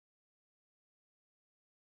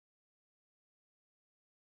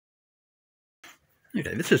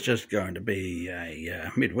Okay, this is just going to be a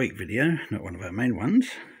midweek video, not one of our main ones.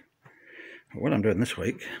 But what I'm doing this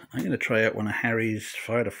week, I'm going to try out one of Harry's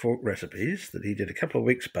fire to fork recipes that he did a couple of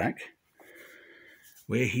weeks back,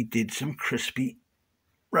 where he did some crispy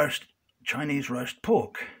Chinese roast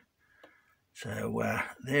pork. So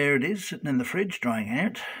there it is, sitting in the fridge, drying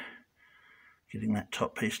out. Getting that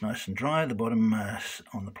top piece nice and dry, the bottom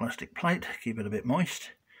on the plastic plate, keep it a bit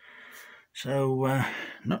moist. So,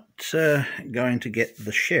 not going to get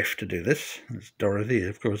the chef to do this. It's Dorothy,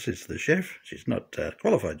 of course, is the chef. She's not a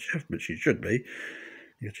qualified chef, but she should be,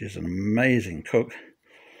 because she's an amazing cook.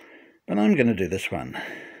 But I'm going to do this one,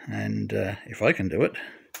 and if I can do it,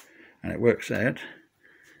 and it works out,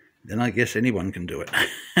 then I guess anyone can do it.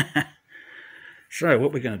 So,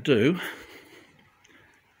 what we're going to do...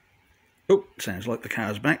 Oh, sounds like the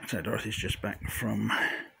car's back, so Dorothy's just back from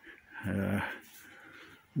her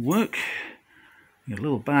work. Got a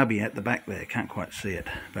little Barbie at the back there, can't quite see it,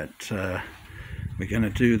 but we're going to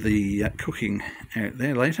do the cooking out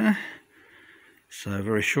there later. So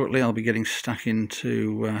very shortly I'll be getting stuck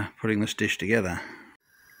into putting this dish together.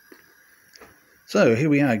 So here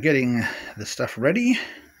we are getting the stuff ready.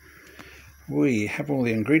 We have all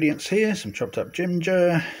the ingredients here, some chopped up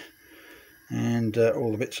ginger and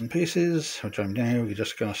all the bits and pieces, which I'm now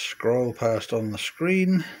just going to scroll past on the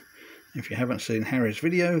screen. If you haven't seen Harry's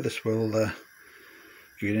video, this will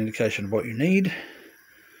give you an indication of what you need.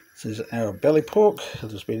 This is our belly pork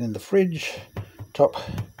that has been in the fridge, top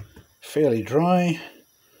fairly dry,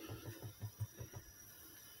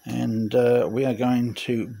 and we are going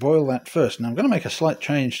to boil that first. Now I'm going to make a slight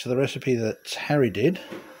change to the recipe that Harry did,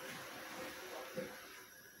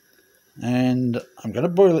 and I'm going to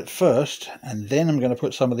boil it first and then I'm going to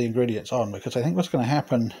put some of the ingredients on, because I think what's going to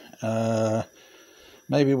happen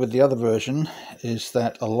maybe with the other version is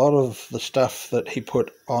that a lot of the stuff that he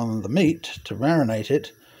put on the meat to marinate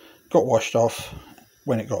it got washed off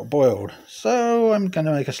when it got boiled. So I'm going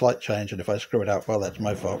to make a slight change, and if I screw it up, well, that's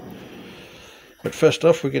my fault. But first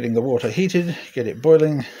off, we're getting the water heated, get it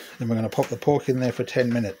boiling, then we're going to pop the pork in there for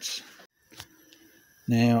 10 minutes.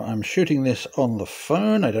 Now I'm shooting this on the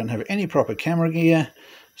phone, I don't have any proper camera gear,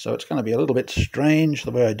 so it's going to be a little bit strange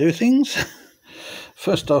the way I do things.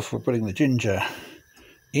 First off, we're putting the ginger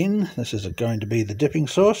in. This is going to be the dipping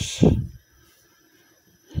sauce.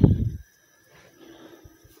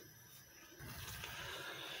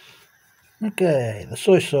 Okay, the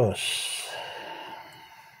soy sauce.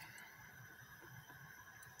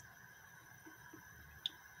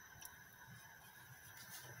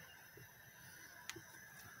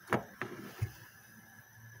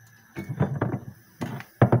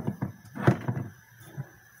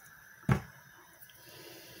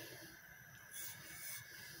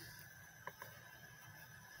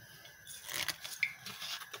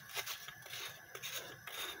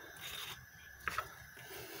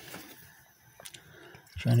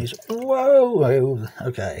 Chinese. Whoa!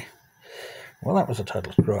 Okay. Well, that was a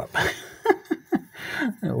total screw up.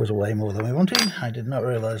 It was way more than we wanted. I did not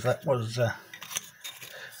realise that was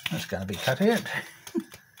that's going to be cut out.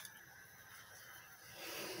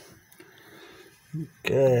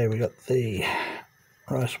 Okay, we got the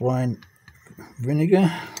rice wine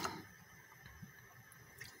vinegar.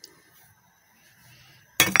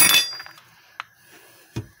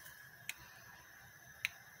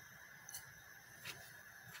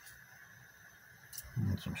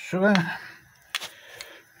 And some sugar.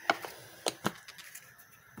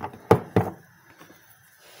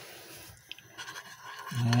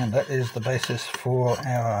 And that is the basis for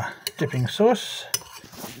our dipping sauce.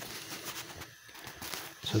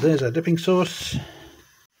 So there's our dipping sauce.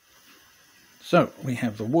 So we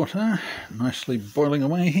have the water nicely boiling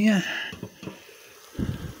away here.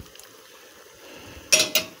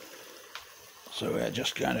 So we're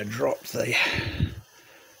just going to drop the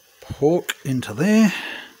pork into there.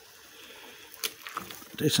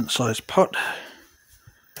 Decent sized pot.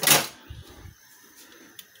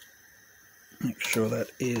 Make sure that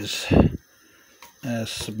is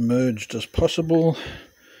as submerged as possible.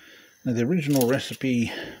 Now the original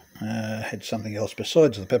recipe had something else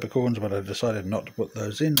besides the peppercorns, but I decided not to put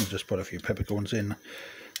those in. I just put a few peppercorns in.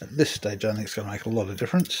 At this stage I think it's going to make a lot of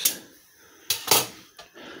difference.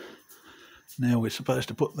 Now we're supposed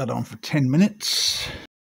to put that on for 10 minutes.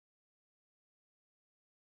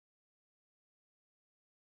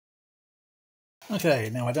 Okay,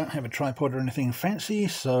 now I don't have a tripod or anything fancy,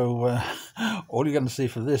 so all you're going to see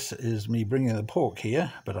for this is me bringing the pork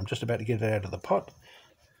here, but I'm just about to get it out of the pot.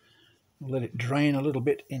 Let it drain a little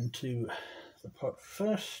bit into the pot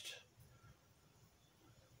first.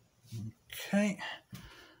 Okay,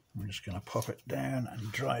 I'm just going to pop it down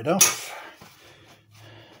and dry it off.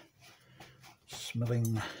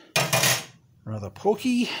 smelling rather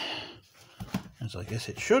porky, as I guess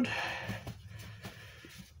it should.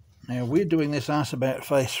 Now we're doing this arse about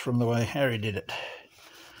face from the way Harry did it.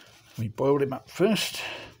 We boiled him up first,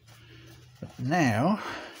 but now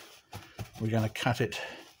we're going to cut it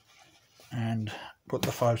and put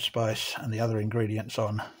the 5 spice and the other ingredients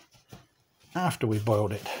on after we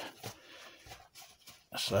boiled it.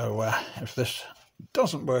 So if this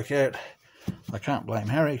doesn't work out, I can't blame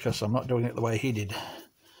Harry, because I'm not doing it the way he did.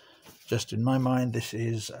 Just in my mind, this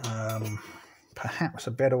is perhaps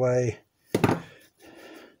a better way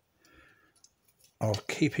of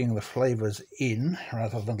keeping the flavours in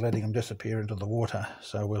rather than letting them disappear into the water.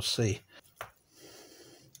 So we'll see.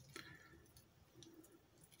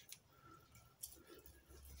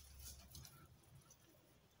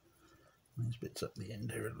 These bits up the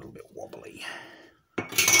end are a little bit wobbly.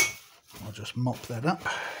 I'll just mop that up.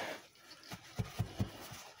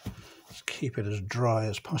 Just keep it as dry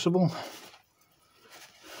as possible.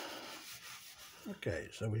 Okay,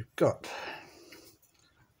 so we've got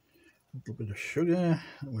a little bit of sugar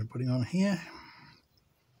that we're putting on here.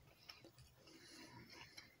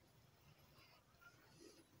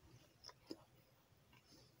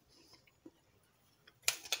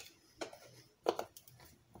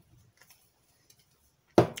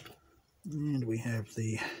 And we have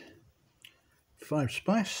the 5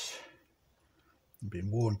 spice. I've been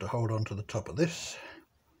warned to hold on to the top of this.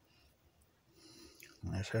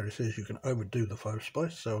 And as Harry says, you can overdo the 5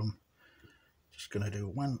 spice, so I'm just going to do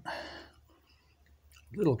one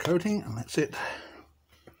little coating and that's it.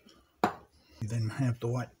 You then have the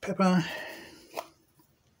white pepper.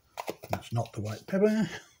 That's not the white pepper.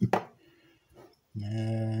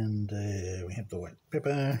 And we have the white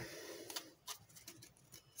pepper.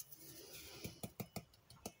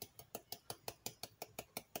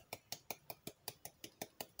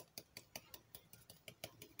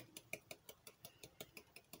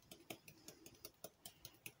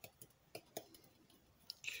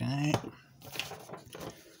 Okay.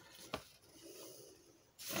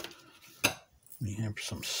 We have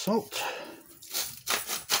some salt.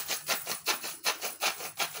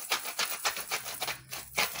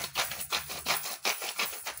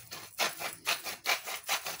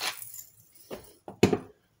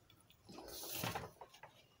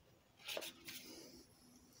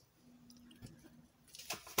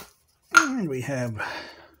 And we have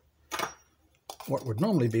what would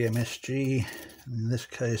normally be MSG. In this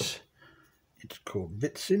case, it's called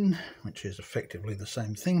Vitsin, which is effectively the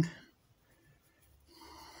same thing.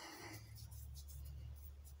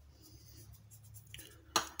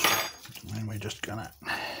 And we're just going to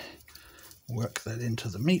work that into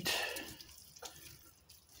the meat.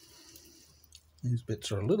 These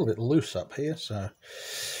bits are a little bit loose up here, so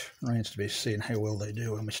it remains to be seen how well they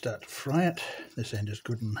do when we start to fry it. This end is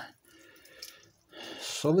good and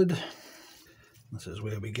solid. This is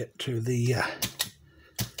where we get to the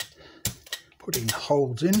putting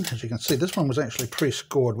holes in. As you can see, this one was actually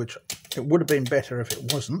pre-scored, which it would have been better if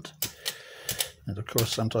it wasn't. And of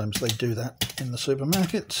course, sometimes they do that in the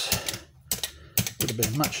supermarkets. Would have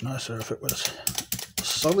been much nicer if it was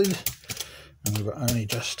solid, and we were only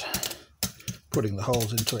just putting the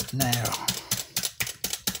holes into it now.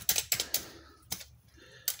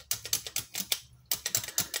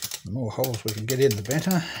 The more holes we can get in, the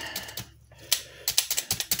better.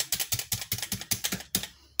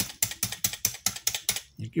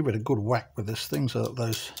 You give it a good whack with this thing so that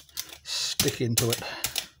those stick into it.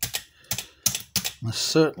 And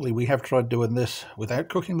certainly we have tried doing this without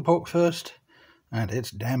cooking the pork first, and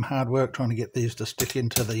it's damn hard work trying to get these to stick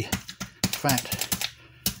into the fat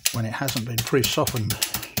when it hasn't been pre-softened.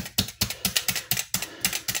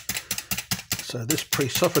 So this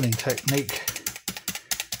pre-softening technique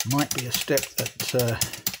might be a step that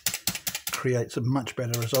creates a much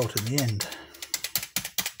better result in the end.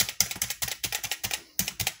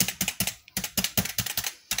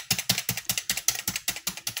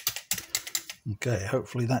 Okay,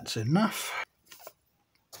 hopefully that's enough.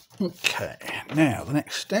 Okay, now the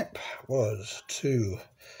next step was to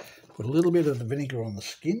put a little bit of the vinegar on the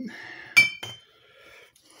skin.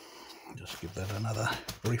 Just give that another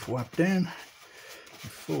brief wipe down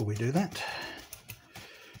before we do that.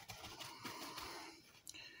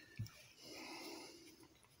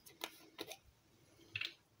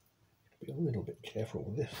 Be a little bit careful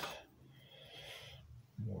with this.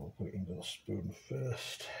 We'll put it into the spoon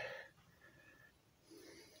first.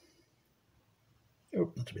 Oh,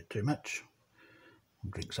 that's a bit too much.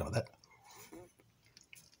 I'll drink some of that.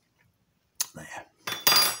 There.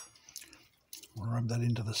 We'll rub that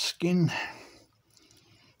into the skin.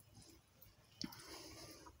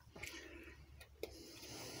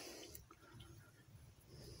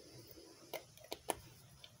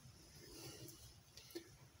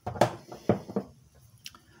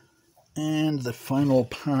 And the final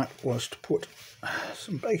part was to put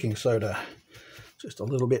some baking soda, just a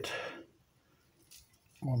little bit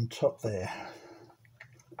on top there.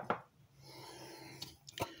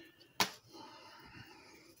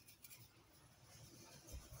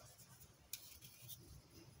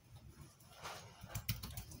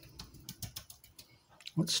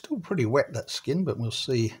 It's still pretty wet, that skin, but we'll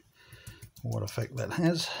see what effect that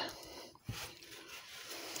has.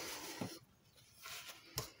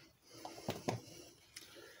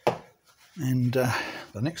 And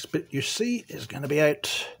the next bit you see is going to be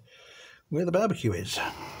out where the barbecue is.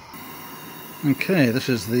 Okay, this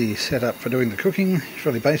is the setup for doing the cooking. It's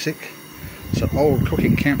really basic. It's an old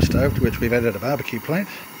cooking camp stove to which we've added a barbecue plate.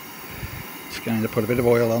 It's going to put a bit of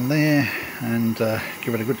oil on there and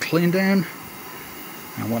give it a good clean down.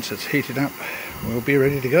 And once it's heated up, we'll be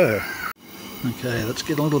ready to go. Okay, let's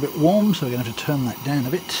get a little bit warm, so we're going to have to turn that down a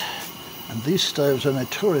bit. And these stoves are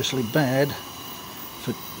notoriously bad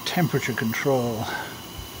for temperature control.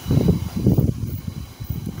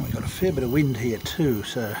 We've got a fair bit of wind here too,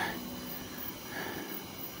 so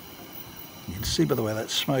you can see by the way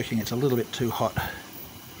that's smoking, it's a little bit too hot.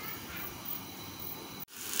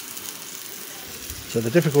 So the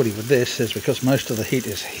difficulty with this is because most of the heat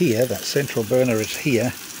is here, that central burner is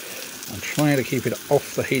here, I'm trying to keep it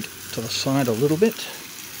off the heat to the side a little bit.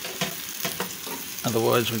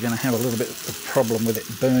 Otherwise we're going to have a little bit of a problem with it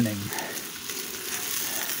burning.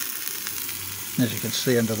 As you can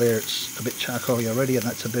see under there, it's a bit charcoaly already, and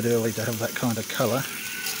that's a bit early to have that kind of colour.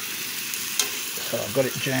 So I've got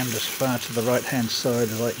it jammed as far to the right hand side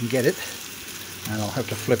as I can get it, and I'll have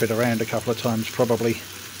to flip it around a couple of times probably,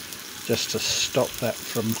 just to stop that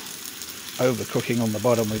from overcooking on the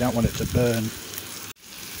bottom. We don't want it to burn.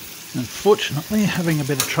 Unfortunately, having a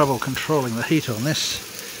bit of trouble controlling the heat on this,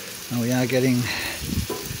 and we are getting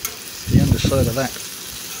the underside of that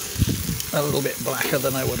a little bit blacker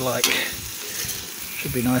than I would like.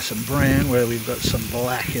 Should be nice and brown where we've got some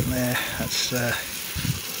black in there. That's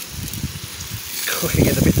cooking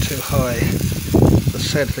it a bit too high. The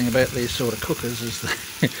sad thing about these sort of cookers is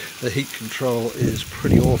the heat control is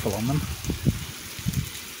pretty awful on them.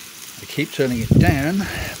 I keep turning it down,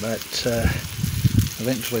 but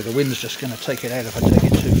eventually the wind's just going to take it out if I take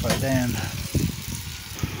it too far down.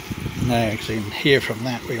 Now you can hear from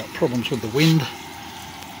that we got problems with the wind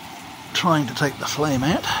trying to take the flame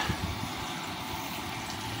out.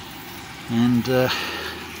 And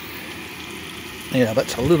yeah,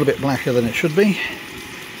 that's a little bit blacker than it should be.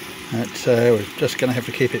 But we're just going to have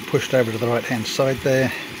to keep it pushed over to the right hand side there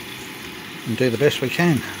and do the best we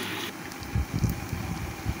can.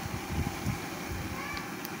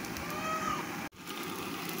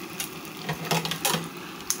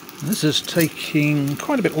 This is taking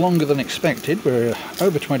quite a bit longer than expected. We're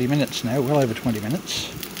over 20 minutes now, well over 20 minutes.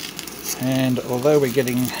 And although we're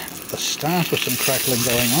getting the start of some crackling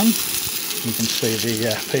going on, you can see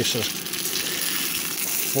the piece has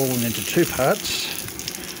fallen into two parts.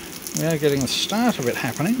 We are getting the start of it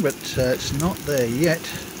happening, but it's not there yet.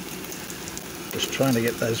 Just trying to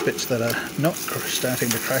get those bits that are not starting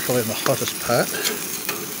to crackle in the hottest part.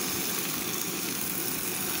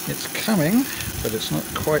 It's coming, but it's not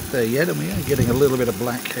quite there yet, and we are getting a little bit of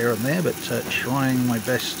black here and there, but trying my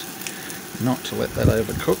best not to let that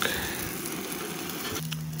overcook.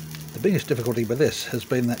 The biggest difficulty with this has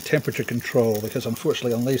been that temperature control, because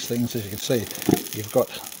unfortunately on these things, as you can see, you've got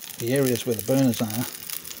the areas where the burners are,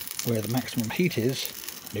 where the maximum heat is,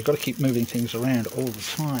 and you've got to keep moving things around all the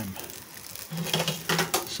time.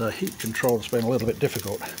 So heat control has been a little bit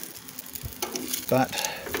difficult, but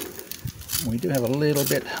we do have a little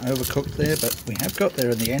bit overcooked there, but we have got there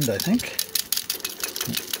in the end, I think.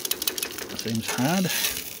 It seems hard.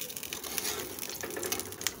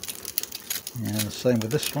 And the same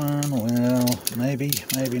with this one. Well, maybe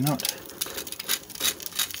not.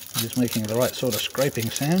 Just making the right sort of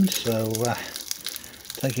scraping sound, so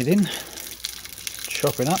take it in,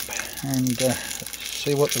 chop it up, and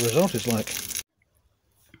see what the result is like.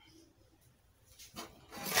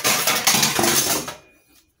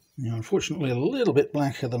 Now, unfortunately a little bit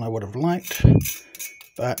blacker than I would have liked,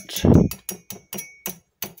 but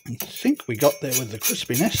I think we got there with the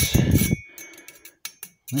crispiness.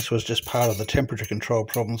 This was just part of the temperature control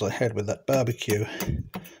problems I had with that barbecue.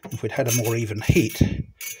 If we'd had a more even heat,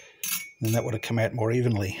 then that would have come out more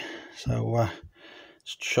evenly. So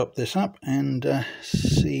let's chop this up and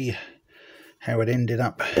see how it ended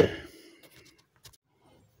up.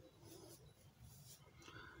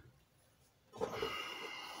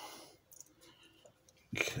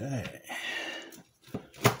 Okay.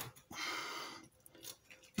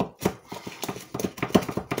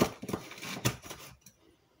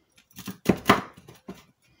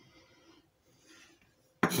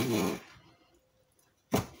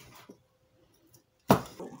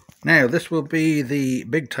 Now this will be the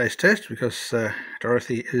big taste test because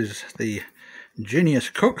Dorothy is the genius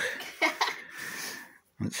cook.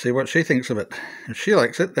 Let's see what she thinks of it. If she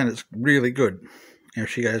likes it, then it's really good. If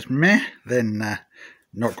she goes meh, then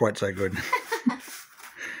not quite so good.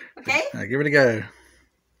 Okay. Give it a go.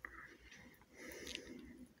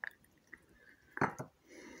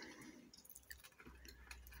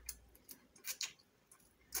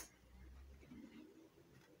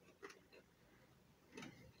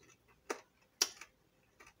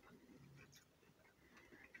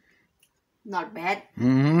 Not bad.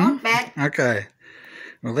 Not bad. Okay.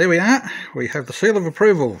 Well, there we are. We have the seal of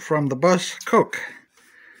approval from the boss cook.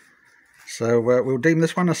 So we'll deem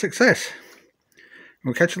this one a success.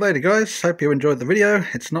 We'll catch you later, guys. Hope you enjoyed the video.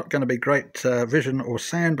 It's not going to be great vision or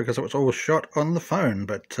sound because it was all shot on the phone,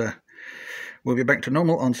 but we'll be back to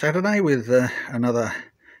normal on Saturday with another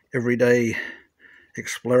everyday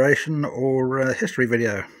exploration or history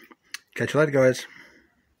video. Catch you later, guys.